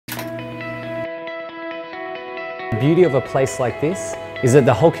The beauty of a place like this is that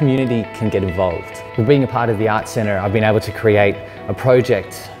the whole community can get involved. With being a part of the Art Centre, I've been able to create a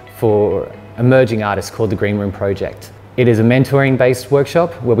project for emerging artists called the Greenroom Project. It is a mentoring-based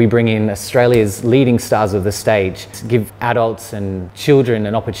workshop where we bring in Australia's leading stars of the stage to give adults and children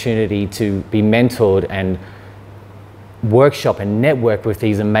an opportunity to be mentored and workshop and network with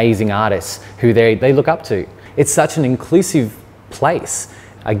these amazing artists who they look up to. It's such an inclusive place.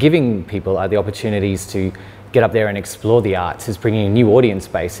 Giving people the opportunities to get up there and explore the arts is bringing a new audience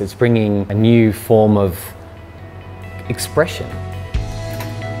base. It's bringing a new form of expression.